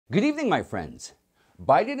Good evening, my friends.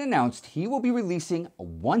 Biden announced he will be releasing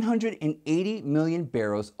 180 million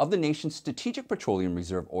barrels of the nation's strategic petroleum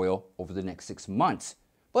reserve oil over the next 6 months.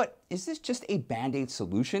 But is this just a band-aid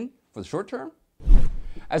solution for the short term?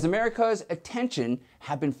 As America's attention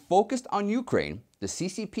have been focused on Ukraine, the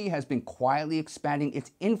CCP has been quietly expanding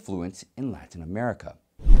its influence in Latin America.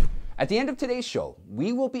 At the end of today's show,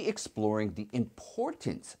 we will be exploring the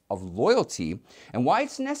importance of loyalty and why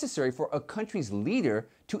it's necessary for a country's leader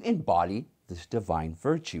to embody this divine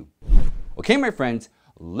virtue. Okay, my friends,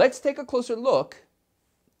 let's take a closer look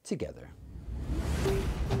together.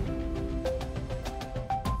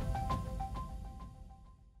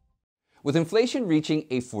 With inflation reaching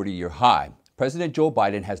a 40-year high, President Joe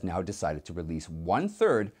Biden has now decided to release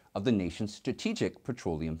 1/3 of the nation's strategic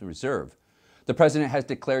petroleum reserve. The president has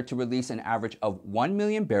declared to release an average of 1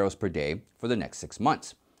 million barrels per day for the next 6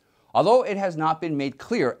 months. Although it has not been made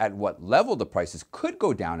clear at what level the prices could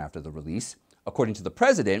go down after the release, according to the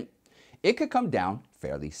president, it could come down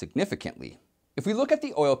fairly significantly. If we look at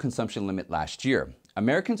the oil consumption limit last year,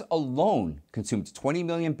 Americans alone consumed 20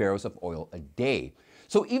 million barrels of oil a day.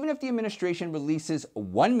 So even if the administration releases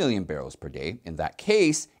 1 million barrels per day, in that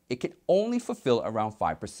case, it can only fulfill around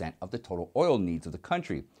 5% of the total oil needs of the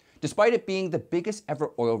country, despite it being the biggest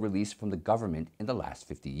ever oil release from the government in the last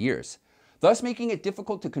 50 years, thus making it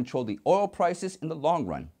difficult to control the oil prices in the long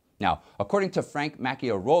run. Now, according to Frank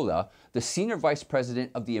Macchiarola, the senior vice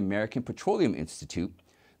president of the American Petroleum Institute,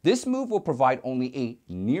 this move will provide only a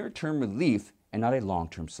near-term relief and not a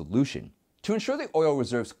long-term solution. To ensure the oil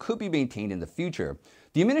reserves could be maintained in the future,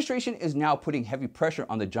 the administration is now putting heavy pressure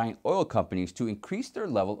on the giant oil companies to increase their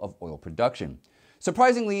level of oil production.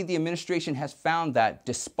 Surprisingly, the administration has found that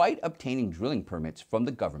despite obtaining drilling permits from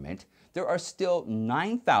the government, there are still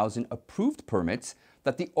 9,000 approved permits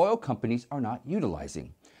that the oil companies are not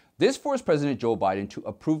utilizing. This forced President Joe Biden to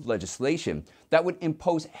approve legislation that would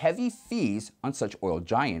impose heavy fees on such oil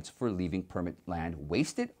giants for leaving permit land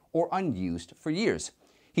wasted or unused for years.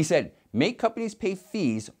 He said, make companies pay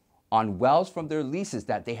fees on wells from their leases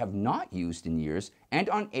that they have not used in years and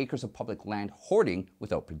on acres of public land hoarding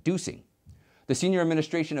without producing. The senior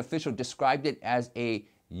administration official described it as a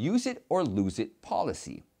use it or lose it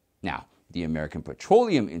policy. Now, the American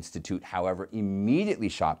Petroleum Institute, however, immediately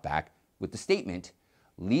shot back with the statement,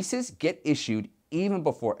 leases get issued even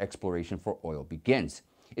before exploration for oil begins.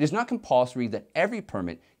 It is not compulsory that every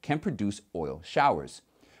permit can produce oil showers.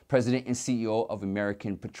 President and CEO of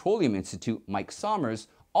American Petroleum Institute, Mike Sommers,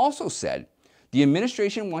 also said, the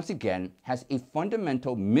administration once again has a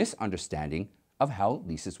fundamental misunderstanding of how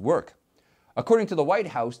leases work. According to the White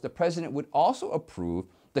House, the president would also approve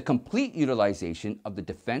the complete utilization of the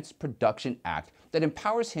Defense Production Act that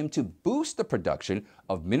empowers him to boost the production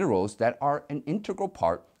of minerals that are an integral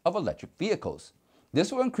part of electric vehicles.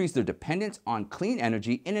 This will increase their dependence on clean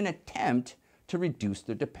energy in an attempt to reduce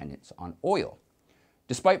their dependence on oil.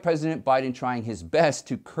 Despite President Biden trying his best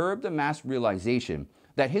to curb the mass realization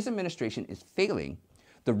that his administration is failing,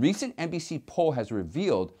 the recent NBC poll has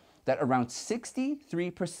revealed that around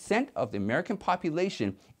 63% of the American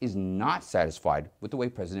population is not satisfied with the way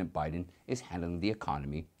President Biden is handling the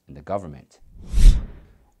economy and the government.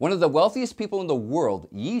 One of the wealthiest people in the world,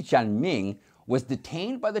 Jianming, was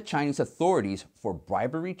detained by the Chinese authorities for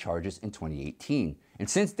bribery charges in 2018. And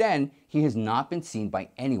since then, he has not been seen by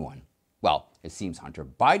anyone. Well, it seems Hunter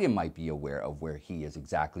Biden might be aware of where he is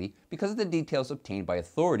exactly because of the details obtained by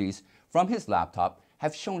authorities from his laptop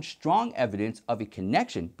have shown strong evidence of a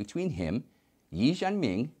connection between him,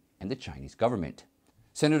 Jianming, and the Chinese government.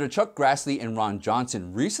 Senator Chuck Grassley and Ron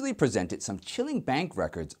Johnson recently presented some chilling bank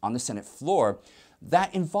records on the Senate floor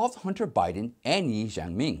that involved Hunter Biden and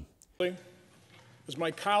Jianming. As my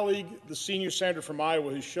colleague, the senior senator from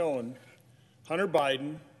Iowa, has shown, Hunter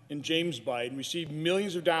Biden and James Biden received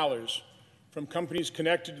millions of dollars from companies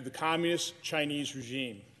connected to the communist Chinese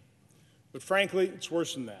regime. But frankly, it's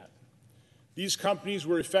worse than that. These companies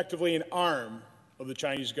were effectively an arm of the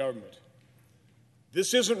Chinese government.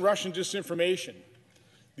 This isn't Russian disinformation.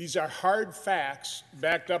 These are hard facts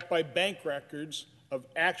backed up by bank records of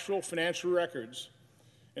actual financial records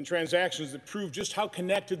and transactions that prove just how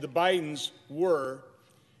connected the Bidens were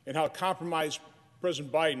and how compromised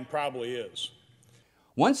President Biden probably is.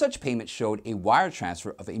 One such payment showed a wire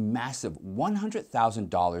transfer of a massive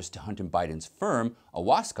 $100,000 to Hunter Biden's firm,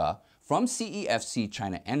 Awaska, from CEFC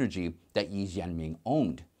China Energy that Jianming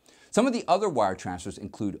owned. Some of the other wire transfers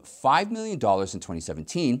include $5 million in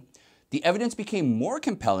 2017. The evidence became more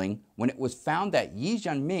compelling when it was found that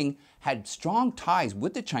Jianming had strong ties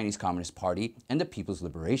with the Chinese Communist Party and the People's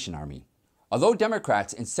Liberation Army. Although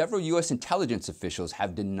Democrats and several U.S. intelligence officials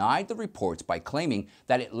have denied the reports by claiming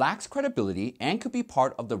that it lacks credibility and could be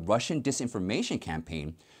part of the Russian disinformation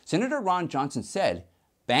campaign, Senator Ron Johnson said,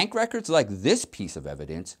 "Bank records like this piece of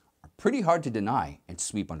evidence are pretty hard to deny and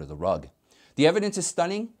sweep under the rug. The evidence is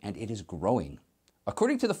stunning and it is growing."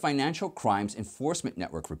 According to the Financial Crimes Enforcement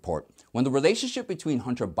Network report, when the relationship between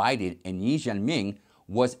Hunter Biden and Jianming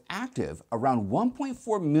was active, around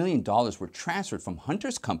 $1.4 million were transferred from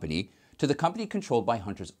Hunter's company to the company controlled by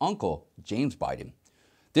Hunter's uncle, James Biden.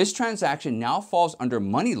 This transaction now falls under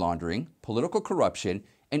money laundering, political corruption,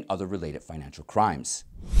 and other related financial crimes.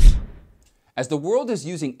 As the world is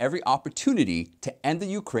using every opportunity to end the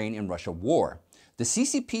Ukraine and Russia war, the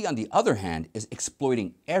CCP, on the other hand, is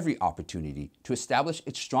exploiting every opportunity to establish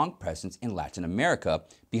its strong presence in Latin America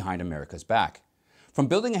behind America's back. From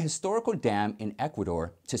building a historical dam in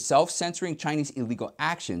Ecuador to self-censoring Chinese illegal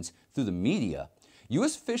actions through the media,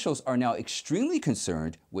 U.S. officials are now extremely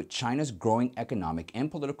concerned with China's growing economic and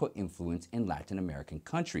political influence in Latin American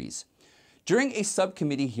countries. During a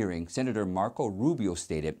subcommittee hearing, Senator Marco Rubio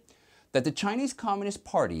stated that the Chinese Communist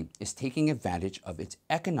Party is taking advantage of its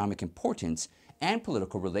economic importance and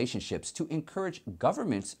political relationships to encourage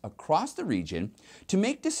governments across the region to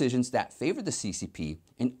make decisions that favor the CCP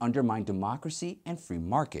and undermine democracy and free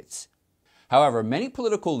markets. However, many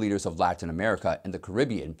political leaders of Latin America and the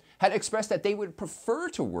Caribbean had expressed that they would prefer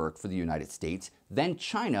to work for the United States than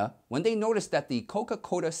China when they noticed that the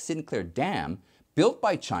Coca-Cola Sinclair Dam, built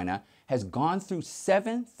by China, has gone through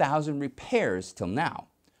 7,000 repairs till now.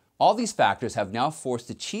 All these factors have now forced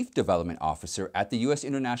the Chief Development Officer at the U.S.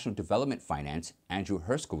 International Development Finance, Andrew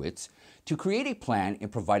Herskowitz, to create a plan in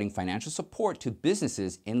providing financial support to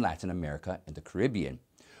businesses in Latin America and the Caribbean,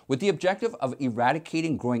 with the objective of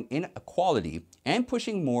eradicating growing inequality and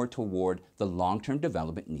pushing more toward the long-term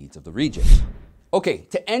development needs of the region. Okay,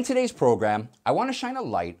 to end today's program, I want to shine a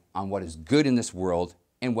light on what is good in this world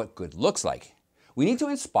and what good looks like. We need to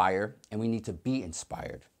inspire and we need to be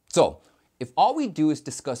inspired. So, if all we do is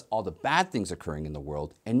discuss all the bad things occurring in the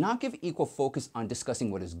world and not give equal focus on discussing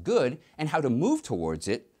what is good and how to move towards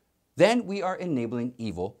it, then we are enabling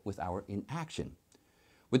evil with our inaction.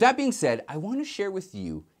 With that being said, I want to share with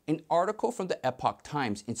you an article from the Epoch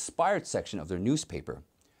Times Inspired section of their newspaper.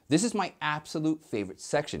 This is my absolute favorite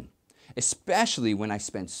section, especially when I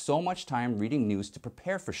spend so much time reading news to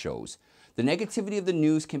prepare for shows. The negativity of the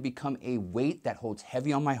news can become a weight that holds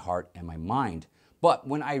heavy on my heart and my mind. But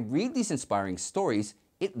when I read these inspiring stories,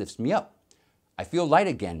 it lifts me up. I feel light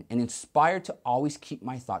again and inspired to always keep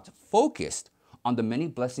my thoughts focused on the many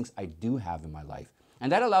blessings I do have in my life.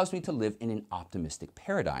 And that allows me to live in an optimistic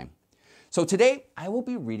paradigm. So today, I will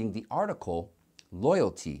be reading the article,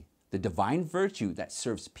 Loyalty, the Divine Virtue That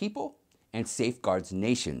Serves People and Safeguards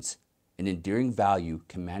Nations, an Enduring Value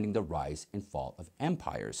Commanding the Rise and Fall of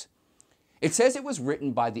Empires. It says it was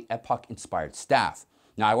written by the Epoch Inspired staff.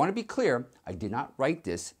 Now, I want to be clear, I did not write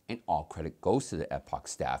this, and all credit goes to the Epoch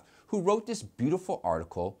staff who wrote this beautiful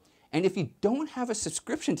article. And if you don't have a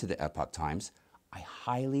subscription to the Epoch Times, I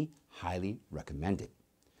highly, highly recommend it.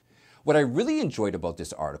 What I really enjoyed about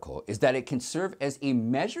this article is that it can serve as a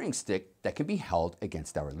measuring stick that can be held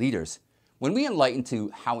against our leaders. When we enlighten to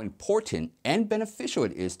how important and beneficial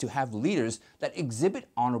it is to have leaders that exhibit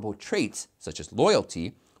honorable traits, such as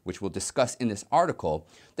loyalty, which we'll discuss in this article,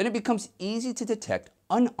 then it becomes easy to detect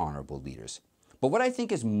unhonorable leaders. But what I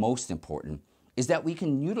think is most important is that we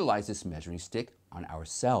can utilize this measuring stick on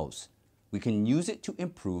ourselves. We can use it to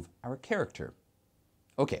improve our character.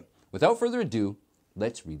 Okay, without further ado,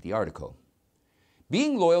 let's read the article.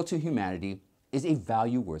 Being loyal to humanity is a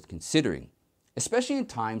value worth considering, especially in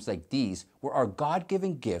times like these where our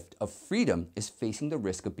God-given gift of freedom is facing the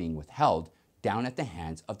risk of being withheld down at the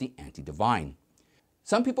hands of the anti-divine.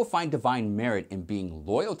 Some people find divine merit in being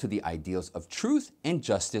loyal to the ideals of truth and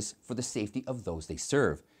justice for the safety of those they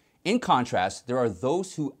serve. In contrast, there are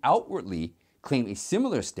those who outwardly claim a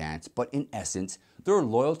similar stance, but in essence, their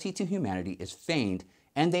loyalty to humanity is feigned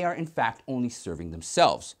and they are in fact only serving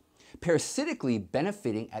themselves, parasitically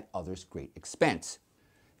benefiting at others' great expense.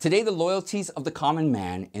 Today, the loyalties of the common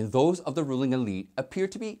man and those of the ruling elite appear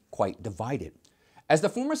to be quite divided. As the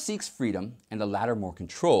former seeks freedom and the latter more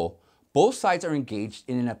control, both sides are engaged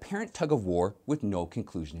in an apparent tug-of-war with no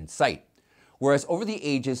conclusion in sight. Whereas over the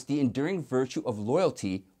ages, the enduring virtue of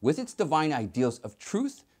loyalty with its divine ideals of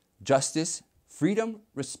truth, justice, freedom,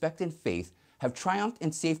 respect, and faith have triumphed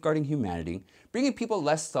in safeguarding humanity, bringing people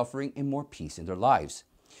less suffering and more peace in their lives.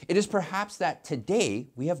 It is perhaps that today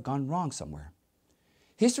we have gone wrong somewhere.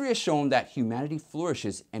 History has shown that humanity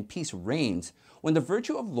flourishes and peace reigns when the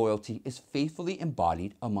virtue of loyalty is faithfully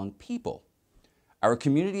embodied among people. Our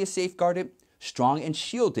community is safeguarded, strong and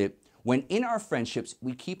shielded when in our friendships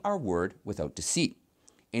we keep our word without deceit.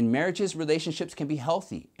 In marriages, relationships can be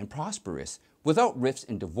healthy and prosperous without rifts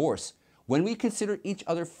and divorce when we consider each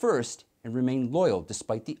other first and remain loyal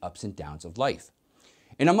despite the ups and downs of life.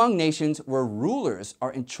 And among nations where rulers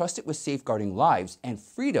are entrusted with safeguarding lives and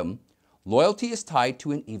freedom, loyalty is tied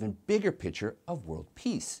to an even bigger picture of world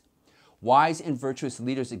peace. Wise and virtuous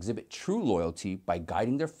leaders exhibit true loyalty by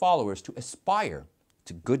guiding their followers to aspire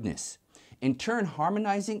to goodness, in turn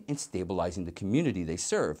harmonizing and stabilizing the community they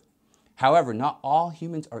serve. However, not all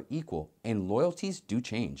humans are equal, and loyalties do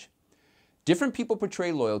change. Different people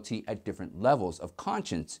portray loyalty at different levels of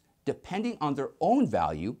conscience, depending on their own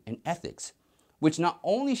value and ethics, which not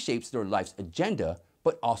only shapes their life's agenda,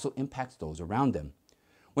 but also impacts those around them.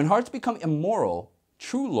 When hearts become immoral,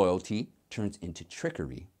 true loyalty turns into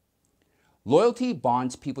trickery. Loyalty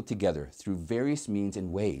bonds people together through various means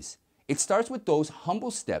and ways. It starts with those humble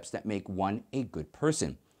steps that make one a good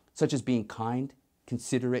person, such as being kind,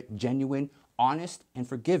 considerate, genuine, honest, and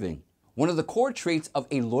forgiving. One of the core traits of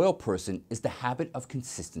a loyal person is the habit of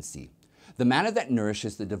consistency, the manna that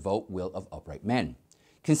nourishes the devout will of upright men.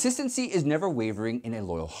 Consistency is never wavering in a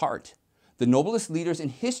loyal heart. The noblest leaders in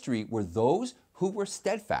history were those who were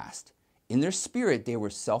steadfast. In their spirit, they were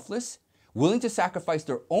selfless, willing to sacrifice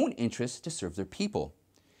their own interests to serve their people.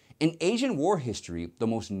 In Asian war history, the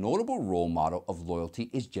most notable role model of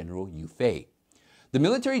loyalty is General Yu Fei. The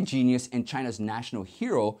military genius and China's national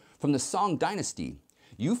hero from the Song dynasty,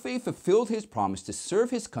 Yu Fei fulfilled his promise to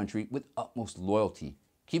serve his country with utmost loyalty,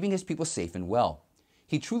 keeping his people safe and well.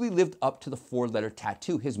 He truly lived up to the four-letter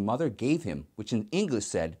tattoo his mother gave him, which in English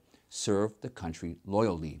said, "Serve the country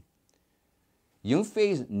loyally." Yu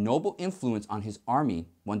Fei's noble influence on his army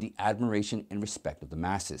won the admiration and respect of the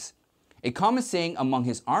masses. A common saying among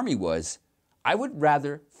his army was, "I would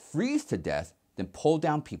rather freeze to death than pull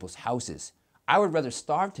down people's houses. I would rather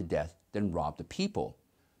starve to death than rob the people."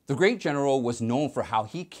 The great general was known for how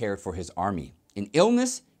he cared for his army. In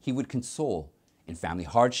illness, he would console. In family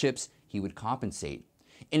hardships, he would compensate.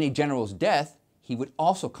 In a general's death, he would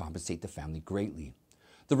also compensate the family greatly.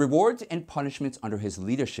 The rewards and punishments under his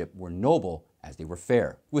leadership were noble as they were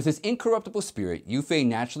fair. With his incorruptible spirit, Yu Fei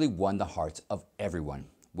naturally won the hearts of everyone,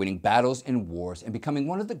 winning battles and wars and becoming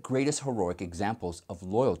one of the greatest heroic examples of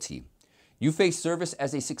loyalty. Yu Fei's service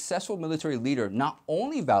as a successful military leader not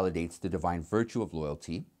only validates the divine virtue of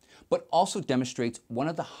loyalty, but also demonstrates one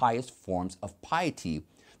of the highest forms of piety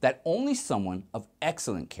that only someone of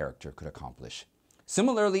excellent character could accomplish.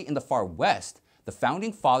 Similarly, in the far West, the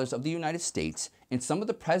founding fathers of the United States and some of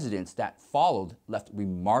the presidents that followed left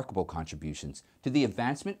remarkable contributions to the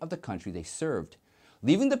advancement of the country they served,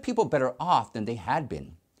 leaving the people better off than they had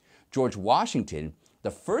been. George Washington,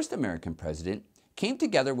 the first American president, came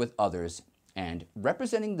together with others and,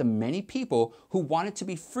 representing the many people who wanted to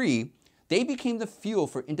be free, they became the fuel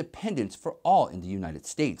for independence for all in the United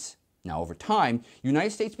States. Now, over time, the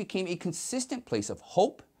United States became a consistent place of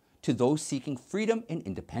hope to those seeking freedom and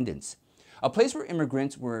independence, a place where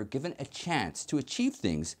immigrants were given a chance to achieve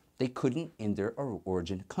things they couldn't in their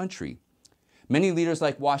origin country. Many leaders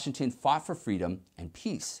like Washington fought for freedom and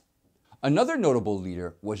peace. Another notable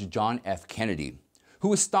leader was John F. Kennedy, who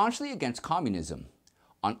was staunchly against communism.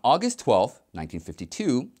 On August 12,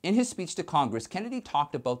 1952, in his speech to Congress, Kennedy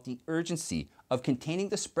talked about the urgency of containing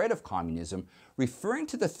the spread of communism, referring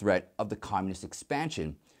to the threat of the communist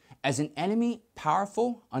expansion as an enemy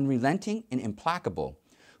powerful, unrelenting, and implacable,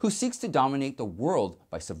 who seeks to dominate the world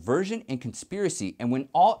by subversion and conspiracy, and when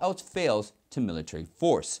all else fails, to military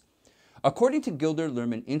force. According to Gilder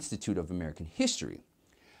Lehrman Institute of American History,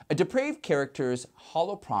 a depraved character's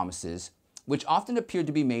hollow promises, which often appear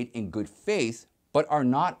to be made in good faith, but are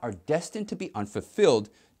not, are destined to be unfulfilled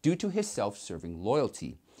due to his self-serving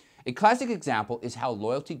loyalty. A classic example is how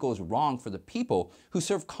loyalty goes wrong for the people who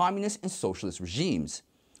serve communist and socialist regimes.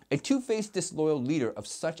 A two-faced disloyal leader of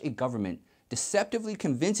such a government deceptively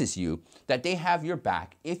convinces you that they have your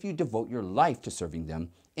back if you devote your life to serving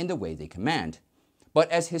them in the way they command.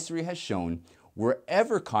 But as history has shown,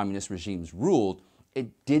 wherever communist regimes ruled,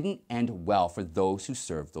 it didn't end well for those who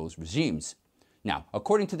served those regimes. Now,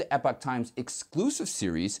 according to the Epoch Times exclusive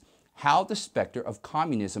series, How the Specter of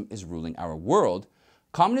Communism is Ruling Our World,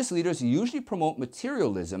 communist leaders usually promote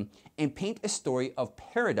materialism and paint a story of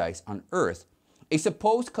paradise on earth, a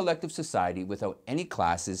supposed collective society without any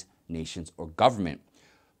classes, nations, or government.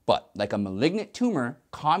 But like a malignant tumor,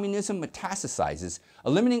 communism metastasizes,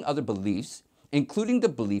 eliminating other beliefs, including the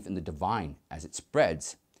belief in the divine, as it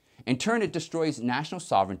spreads. In turn, it destroys national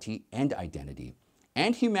sovereignty and identity,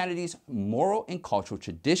 and humanity's moral and cultural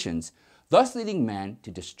traditions, thus leading man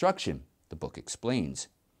to destruction, the book explains.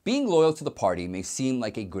 Being loyal to the party may seem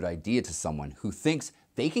like a good idea to someone who thinks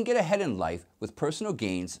they can get ahead in life with personal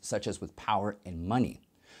gains such as with power and money.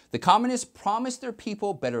 The communists promise their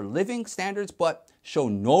people better living standards but show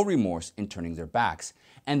no remorse in turning their backs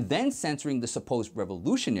and then censoring the supposed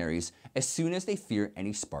revolutionaries as soon as they fear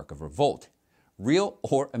any spark of revolt, real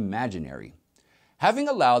or imaginary. Having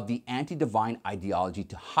allowed the anti-divine ideology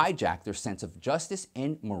to hijack their sense of justice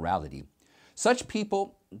and morality, such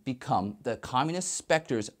people become the communist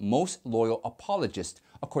specter's most loyal apologists,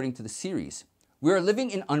 according to the series. We are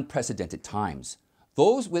living in unprecedented times.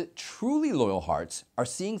 Those with truly loyal hearts are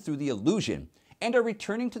seeing through the illusion and are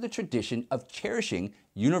returning to the tradition of cherishing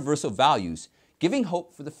universal values, giving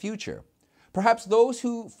hope for the future. Perhaps those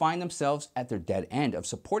who find themselves at their dead end of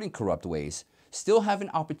supporting corrupt ways still have an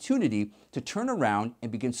opportunity to turn around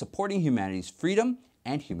and begin supporting humanity's freedom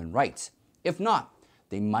and human rights. If not,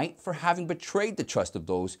 they might, for having betrayed the trust of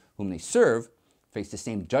those whom they serve, face the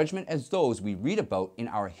same judgment as those we read about in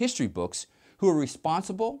our history books who are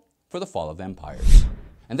responsible for the fall of empires.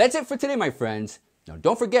 And that's it for today, my friends. Now,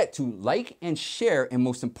 don't forget to like and share, and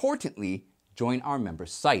most importantly, join our member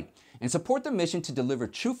site and support the mission to deliver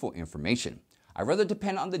truthful information. I'd rather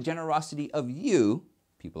depend on the generosity of you,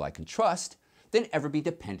 people I can trust, than ever be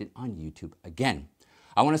dependent on YouTube again.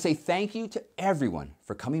 I want to say thank you to everyone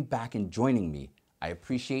for coming back and joining me. I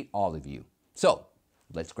appreciate all of you. So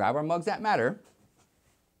let's grab our mugs that matter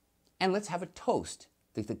and let's have a toast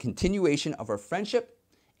to the continuation of our friendship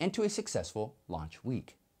and to a successful launch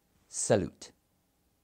week. Salute.